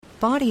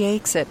body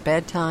aches at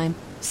bedtime?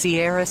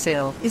 Sierra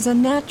Sil is a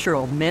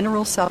natural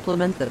mineral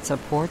supplement that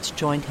supports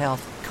joint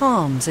health,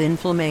 calms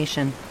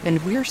inflammation,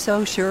 and we're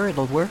so sure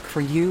it'll work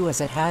for you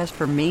as it has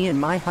for me and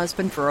my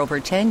husband for over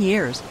 10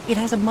 years. It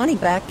has a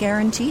money-back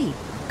guarantee.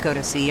 Go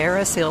to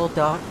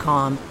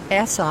sierrasil.com,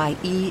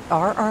 SIERRASIL,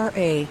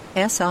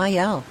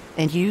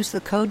 and use the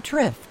code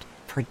DRIFT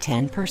for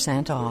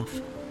 10%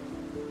 off.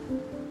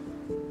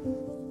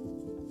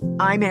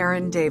 I'm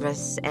Erin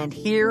Davis, and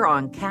here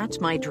on Catch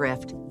My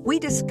Drift, we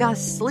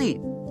discuss sleep,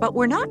 but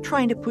we're not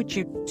trying to put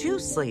you to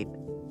sleep.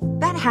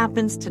 That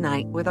happens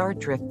tonight with our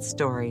Drift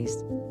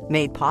Stories.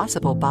 Made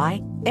possible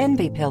by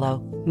Envy Pillow,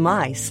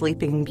 my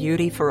sleeping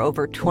beauty for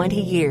over 20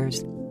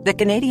 years. The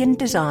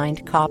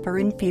Canadian-designed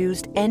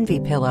copper-infused Envy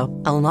Pillow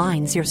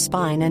aligns your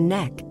spine and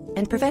neck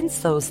and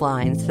prevents those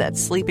lines that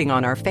sleeping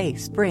on our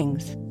face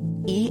brings.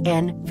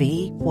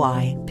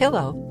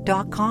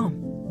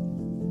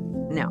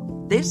 ENVYpillow.com. Now,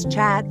 this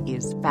chat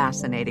is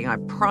fascinating, I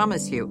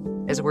promise you,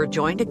 as we're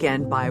joined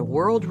again by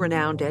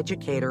world-renowned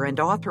educator and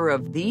author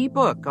of the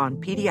book on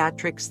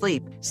pediatric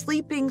sleep,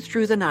 Sleeping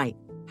Through the Night,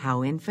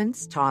 How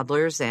Infants,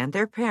 Toddlers, and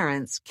Their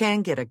Parents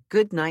Can Get a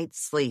Good Night's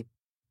Sleep.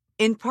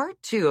 In part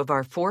 2 of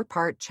our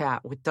 4-part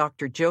chat with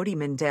Dr. Jody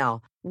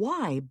Mindell,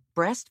 why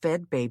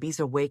breastfed babies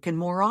awaken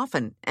more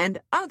often, and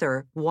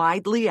other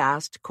widely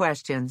asked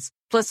questions.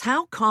 Plus,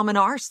 how common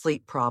are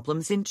sleep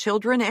problems in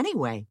children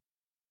anyway?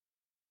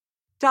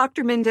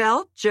 Dr.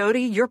 Mindell,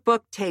 Jody, your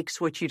book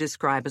takes what you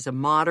describe as a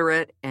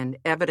moderate and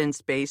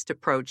evidence-based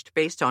approach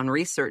based on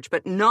research,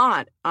 but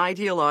not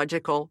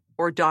ideological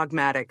or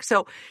dogmatic.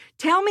 So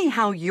tell me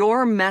how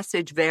your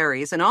message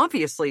varies, and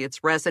obviously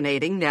it's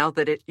resonating now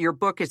that your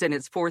book is in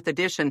its 4th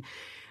edition,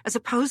 as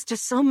opposed to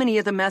so many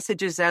of the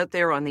messages out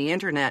there on the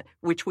internet,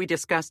 which we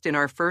discussed in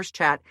our first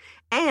chat,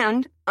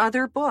 and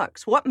other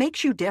books. What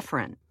makes you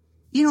different?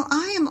 You know,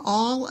 I am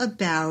all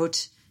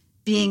about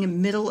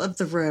being middle of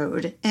the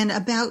road and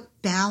about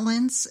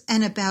balance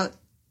and about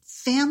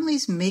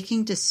families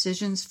making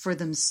decisions for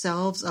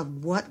themselves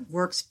of what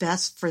works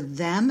best for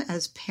them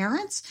as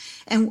parents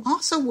and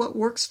also what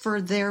works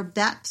for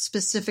that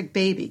specific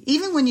baby.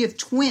 Even when you have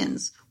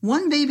twins,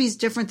 one baby's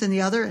different than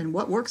the other, and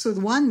what works with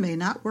one may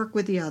not work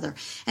with the other.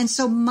 And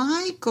so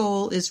my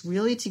goal is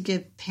really to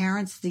give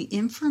parents the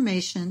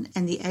information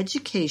and the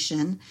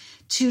education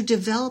to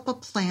develop a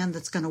plan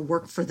that's going to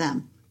work for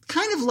them.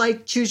 Kind of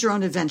like choose your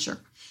own adventure,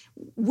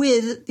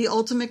 with the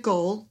ultimate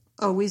goal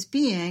always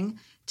being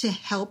to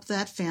help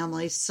that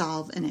family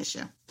solve an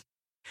issue.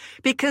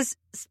 Because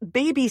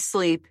baby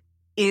sleep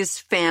is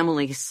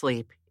family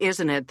sleep,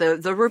 isn't it?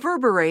 The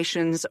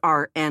reverberations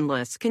are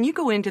endless. Can you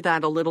go into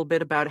that a little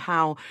bit about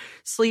how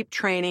sleep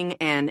training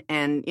and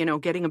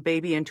getting a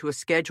baby into a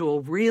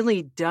schedule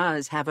really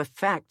does have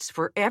effects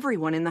for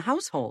everyone in the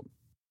household?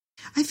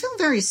 I feel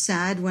very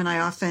sad when I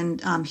often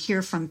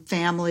hear from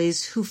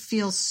families who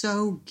feel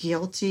so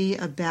guilty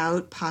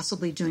about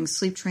possibly doing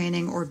sleep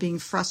training or being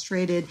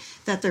frustrated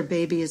that their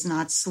baby is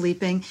not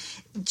sleeping.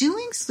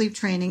 Doing sleep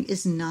training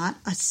is not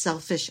a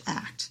selfish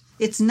act.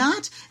 It's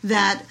not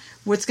that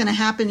what's going to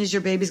happen is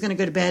your baby's going to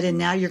go to bed and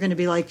now you're going to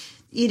be like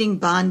eating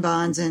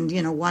bonbons and,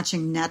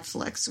 watching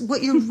Netflix.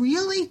 What you're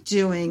really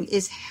doing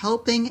is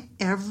helping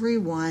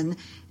everyone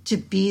to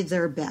be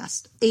their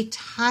best. A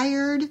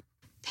tired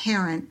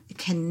parent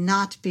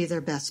cannot be their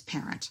best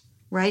parent,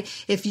 right?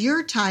 If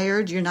you're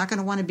tired, you're not going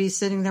to want to be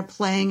sitting there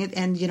playing it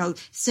and,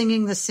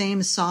 singing the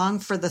same song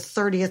for the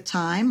 30th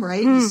time,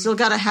 right? You still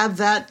got to have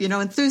that,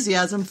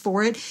 enthusiasm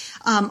for it.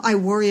 I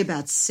worry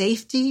about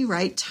safety,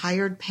 right?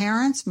 Tired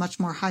parents,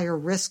 much more higher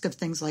risk of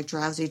things like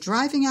drowsy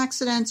driving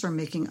accidents or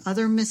making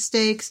other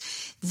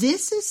mistakes.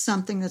 This is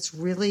something that's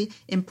really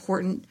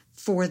important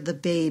for the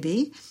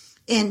baby.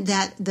 And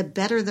that the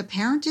better the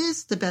parent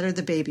is, the better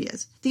the baby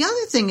is. The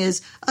other thing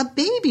is a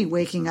baby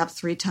waking up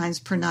 3 times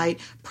per night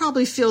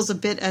probably feels a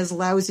bit as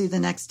lousy the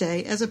next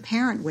day as a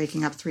parent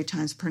waking up 3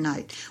 times per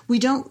night. We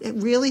don't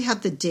really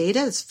have the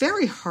data. It's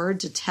very hard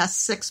to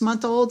test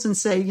 6-month-olds and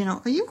say,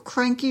 are you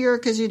crankier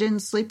because you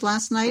didn't sleep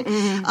last night?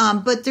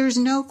 Mm-hmm. But there's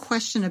no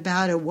question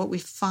about it. What we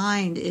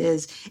find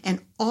is, and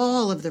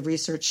all of the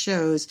research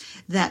shows,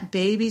 that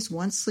babies,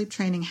 once sleep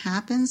training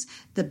happens,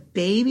 the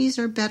babies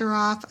are better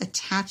off,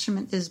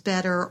 attachment is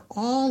better,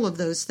 all of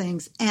those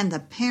things, and the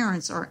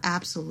parents are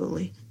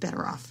absolutely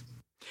better off.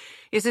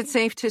 Is it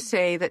safe to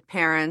say that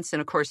parents,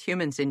 and of course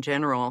humans in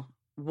general,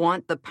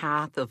 want the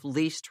path of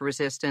least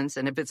resistance?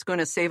 And if it's going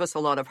to save us a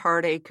lot of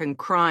heartache and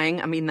crying,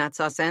 that's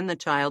us and the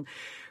child,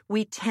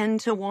 we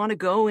tend to want to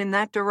go in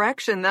that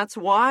direction. That's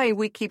why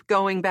we keep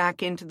going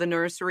back into the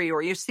nursery,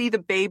 or you see the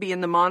baby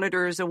and the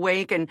monitor is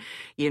awake and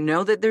you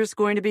know that there's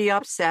going to be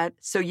upset.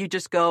 So you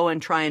just go and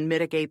try and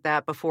mitigate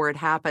that before it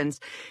happens.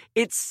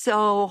 It's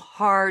so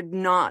hard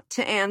not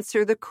to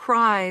answer the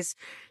cries.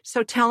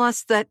 So tell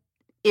us that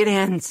it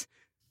ends.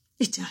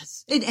 It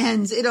does. It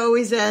ends. It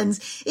always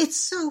ends. It's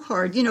so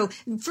hard.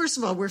 First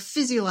of all, we're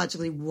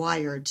physiologically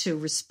wired to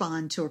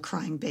respond to a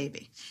crying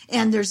baby.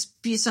 And there's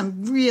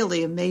some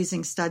really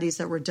amazing studies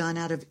that were done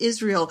out of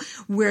Israel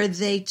where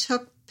they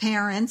took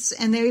parents,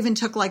 and they even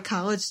took like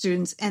college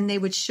students, and they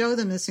would show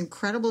them this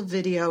incredible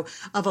video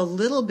of a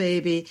little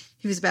baby.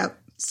 He was about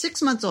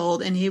 6 months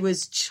old, and he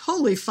was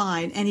totally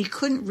fine, and he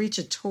couldn't reach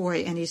a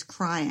toy, and he's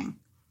crying,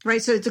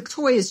 right? So the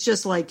toy is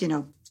just like,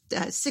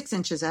 6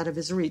 inches out of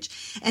his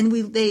reach. And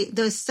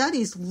the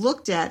studies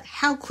looked at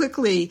how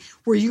quickly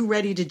were you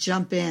ready to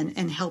jump in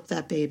and help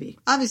that baby.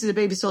 Obviously, the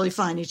baby's totally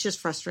fine. He's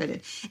just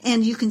frustrated.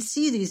 And you can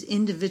see these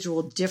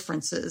individual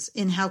differences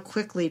in how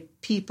quickly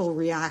people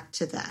react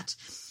to that.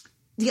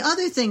 The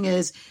other thing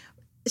is,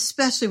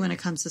 especially when it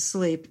comes to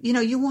sleep,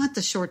 you want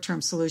the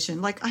short-term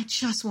solution. Like, I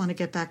just want to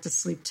get back to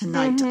sleep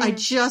tonight. Mm-hmm. I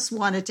just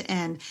want it to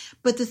end.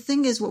 But the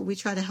thing is, what we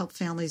try to help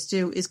families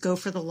do is go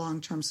for the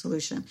long-term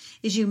solution.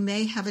 Is you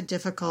may have a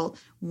difficult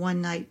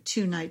 1 night,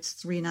 2 nights,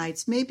 3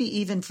 nights, maybe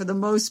even for the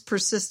most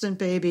persistent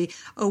baby,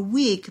 a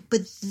week,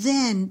 but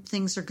then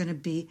things are going to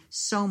be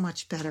so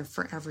much better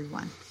for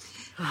everyone.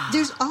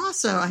 There's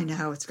also, I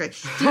know, it's great.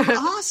 There's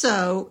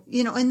also,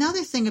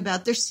 another thing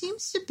about, there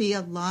seems to be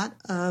a lot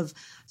of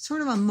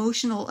sort of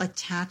emotional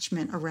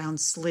attachment around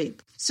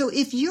sleep. So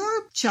if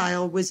your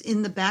child was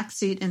in the back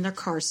seat in their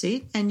car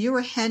seat and you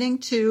were heading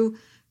to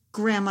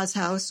grandma's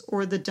house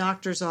or the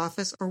doctor's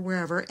office or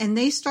wherever, and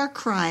they start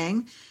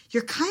crying,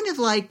 you're kind of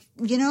like,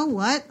 you know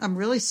what? I'm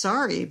really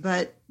sorry,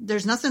 but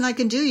there's nothing I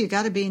can do. You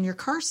got to be in your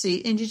car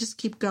seat, and you just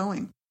keep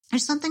going.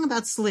 There's something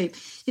about sleep.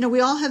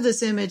 We all have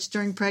this image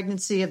during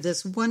pregnancy of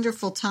this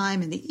wonderful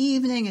time in the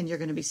evening, and you're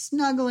going to be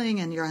snuggling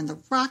and you're on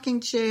the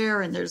rocking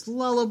chair and there's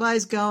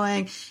lullabies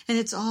going, and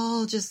it's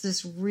all just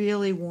this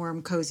really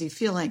warm, cozy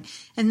feeling.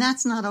 And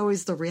that's not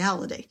always the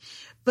reality.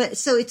 But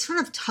so it sort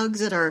of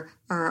tugs at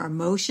our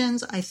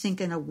emotions, I think,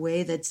 in a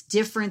way that's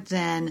different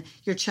than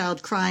your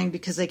child crying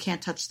because they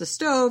can't touch the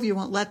stove, you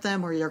won't let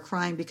them, or you're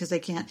crying because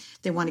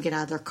they want to get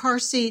out of their car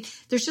seat.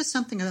 There's just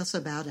something else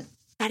about it.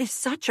 That is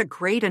such a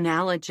great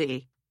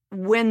analogy.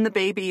 When the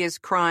baby is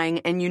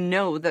crying and you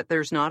know that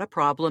there's not a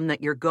problem,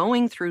 that you're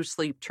going through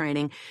sleep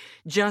training,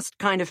 just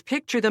kind of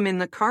picture them in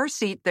the car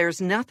seat.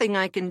 There's nothing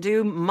I can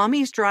do.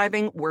 Mommy's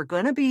driving. We're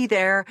going to be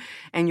there.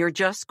 And we're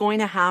going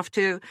to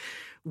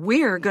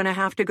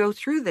have to go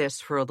through this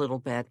for a little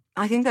bit.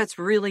 I think that's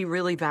really,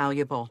 really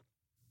valuable.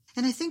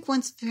 And I think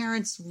once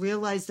parents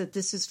realize that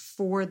this is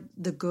for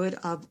the good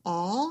of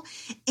all,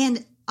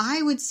 and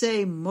I would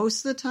say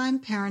most of the time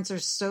parents are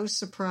so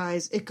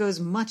surprised it goes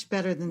much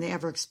better than they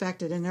ever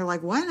expected. And they're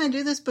like, why didn't I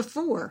do this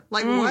before?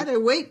 Why did I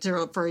wait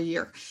for a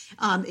year?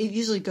 It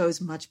usually goes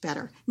much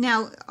better.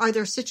 Now, are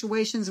there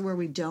situations where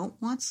we don't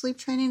want sleep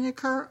training to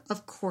occur?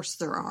 Of course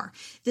there are.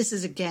 This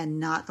is, again,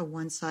 not a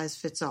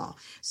one-size-fits-all.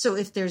 So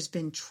if there's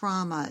been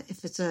trauma,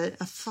 if it's a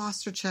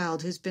foster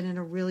child who's been in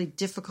a really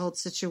difficult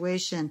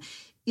situation,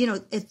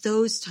 at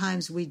those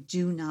times, we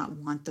do not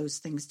want those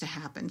things to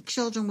happen.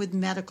 Children with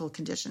medical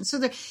conditions.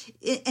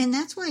 And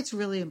that's why it's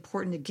really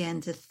important,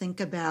 again, to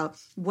think about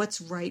what's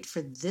right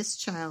for this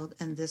child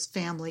and this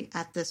family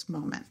at this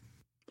moment.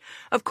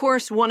 Of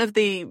course, one of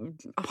the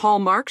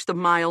hallmarks, the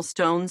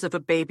milestones of a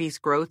baby's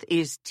growth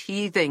is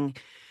teething.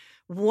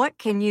 What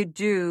can you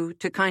do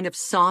to kind of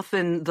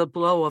soften the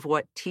blow of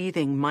what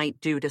teething might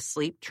do to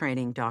sleep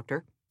training,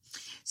 doctor?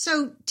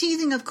 So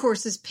teething, of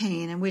course, is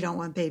pain, and we don't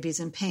want babies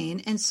in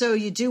pain. And so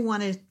you do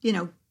want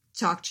to,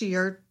 talk to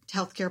your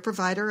healthcare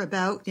provider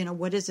about,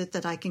 what is it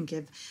that I can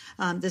give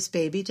this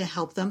baby to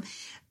help them.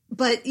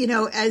 But,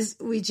 as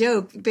we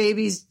joke,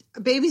 babies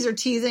are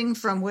teething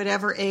from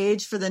whatever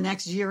age for the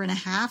next year and a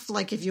half.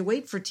 Like, if you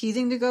wait for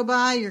teething to go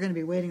by, you're going to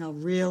be waiting a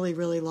really,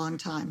 really long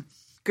time.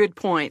 Good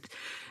point.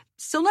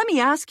 So let me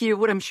ask you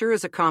what I'm sure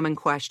is a common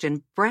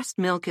question. Breast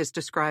milk is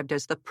described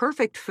as the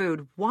perfect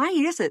food. Why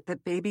is it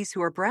that babies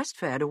who are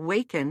breastfed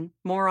awaken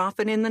more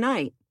often in the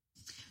night?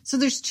 So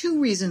there's 2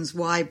 reasons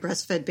why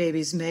breastfed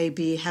babies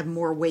may have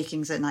more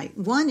wakings at night.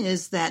 One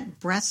is that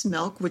breast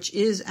milk, which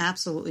is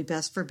absolutely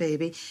best for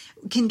baby,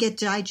 can get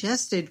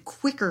digested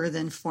quicker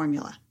than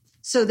formula.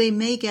 So they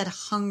may get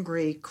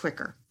hungry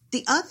quicker.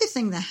 The other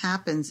thing that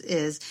happens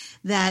is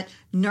that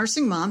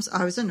nursing moms,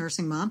 I was a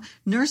nursing mom,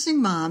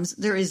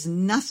 there is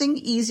nothing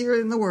easier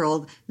in the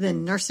world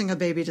than nursing a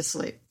baby to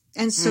sleep.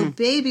 And so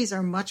babies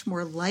are much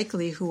more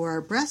likely who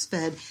are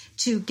breastfed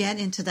to get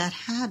into that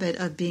habit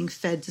of being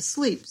fed to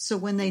sleep. So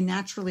when they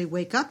naturally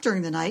wake up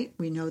during the night,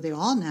 we know they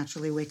all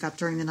naturally wake up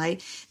during the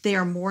night, they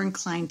are more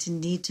inclined to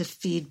need to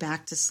feed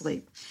back to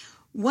sleep.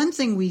 One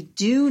thing we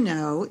do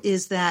know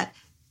is that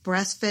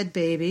breastfed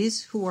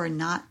babies who are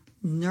not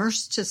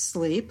nursed to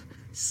sleep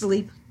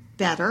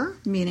better,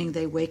 meaning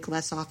they wake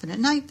less often at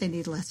night. They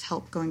need less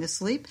help going to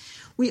sleep.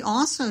 We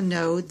also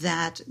know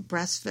that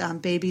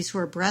babies who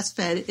are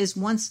breastfed is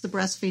once the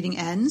breastfeeding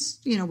ends,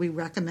 we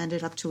recommend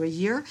it up to a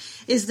year,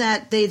 is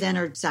that they then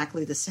are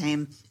exactly the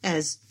same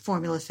as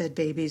formula-fed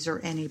babies or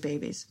any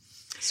babies.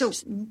 So,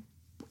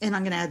 and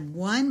I'm going to add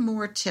one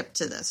more tip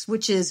to this,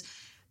 which is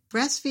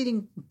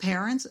breastfeeding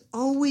parents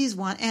always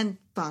want, and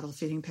bottle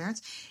feeding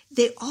parents,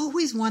 they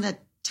always want to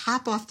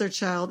top off their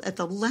child at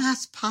the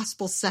last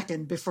possible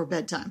second before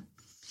bedtime.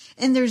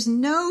 And there's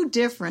no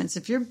difference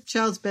if your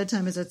child's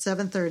bedtime is at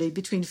 7:30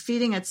 between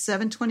feeding at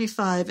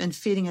 7:25 and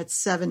feeding at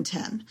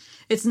 7:10.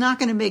 It's not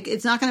going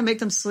to make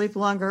them sleep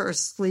longer or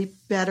sleep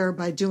better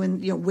by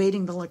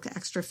waiting the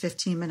extra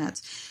 15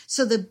 minutes.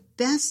 So the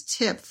best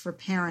tip for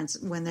parents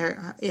when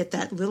they're at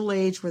that little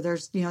age where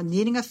there's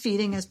needing a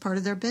feeding as part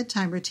of their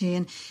bedtime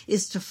routine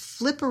is to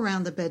flip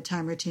around the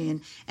bedtime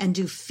routine and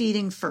do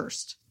feeding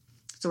first.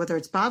 So whether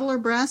it's bottle or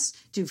breast,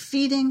 do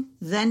feeding,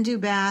 then do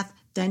bath,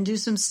 then do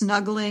some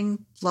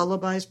snuggling,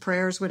 lullabies,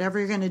 prayers, whatever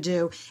you're going to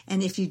do.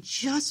 And if you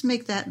just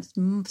make that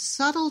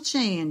subtle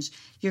change,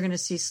 you're going to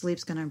see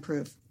sleep's going to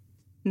improve.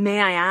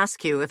 May I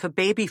ask you, if a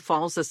baby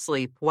falls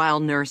asleep while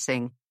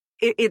nursing,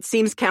 it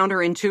seems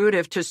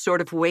counterintuitive to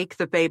sort of wake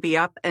the baby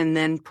up and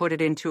then put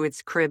it into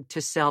its crib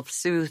to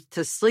self-soothe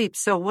to sleep.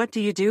 So what do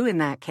you do in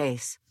that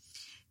case?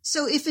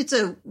 So if it's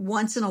a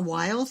once in a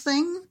while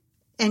thing,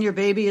 and your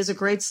baby is a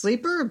great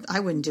sleeper, I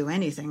wouldn't do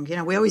anything.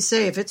 We always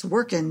say if it's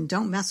working,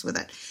 don't mess with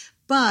it.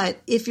 But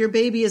if your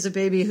baby is a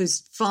baby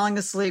who's falling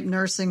asleep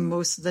nursing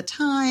most of the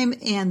time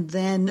and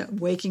then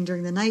waking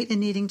during the night and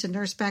needing to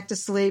nurse back to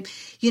sleep,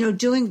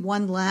 doing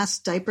one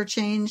last diaper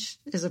change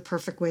is a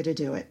perfect way to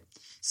do it.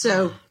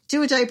 So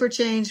do a diaper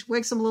change,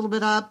 wakes them a little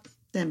bit up,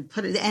 then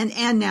put it,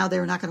 and now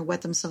they're not going to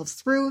wet themselves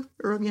through,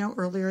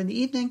 earlier in the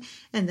evening,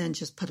 and then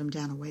just put them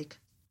down awake.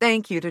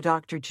 Thank you to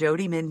Dr.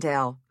 Jody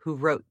Mindell, who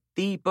wrote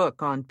the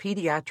book on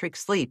pediatric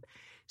sleep,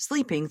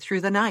 Sleeping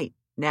Through the Night,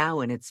 now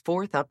in its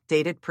 4th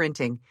updated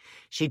printing.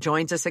 She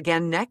joins us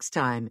again next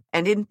time,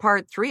 and in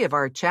part 3 of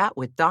our chat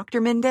with Dr.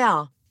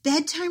 Mindell.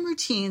 Bedtime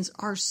routines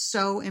are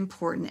so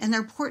important, and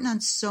they're important on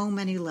so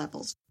many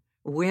levels.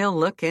 We'll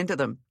look into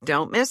them.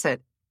 Don't miss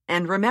it.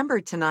 And remember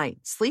tonight,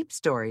 Sleep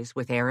Stories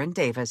with Erin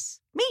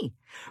Davis, me,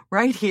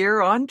 right here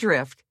on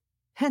Drift.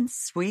 And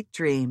sweet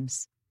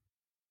dreams.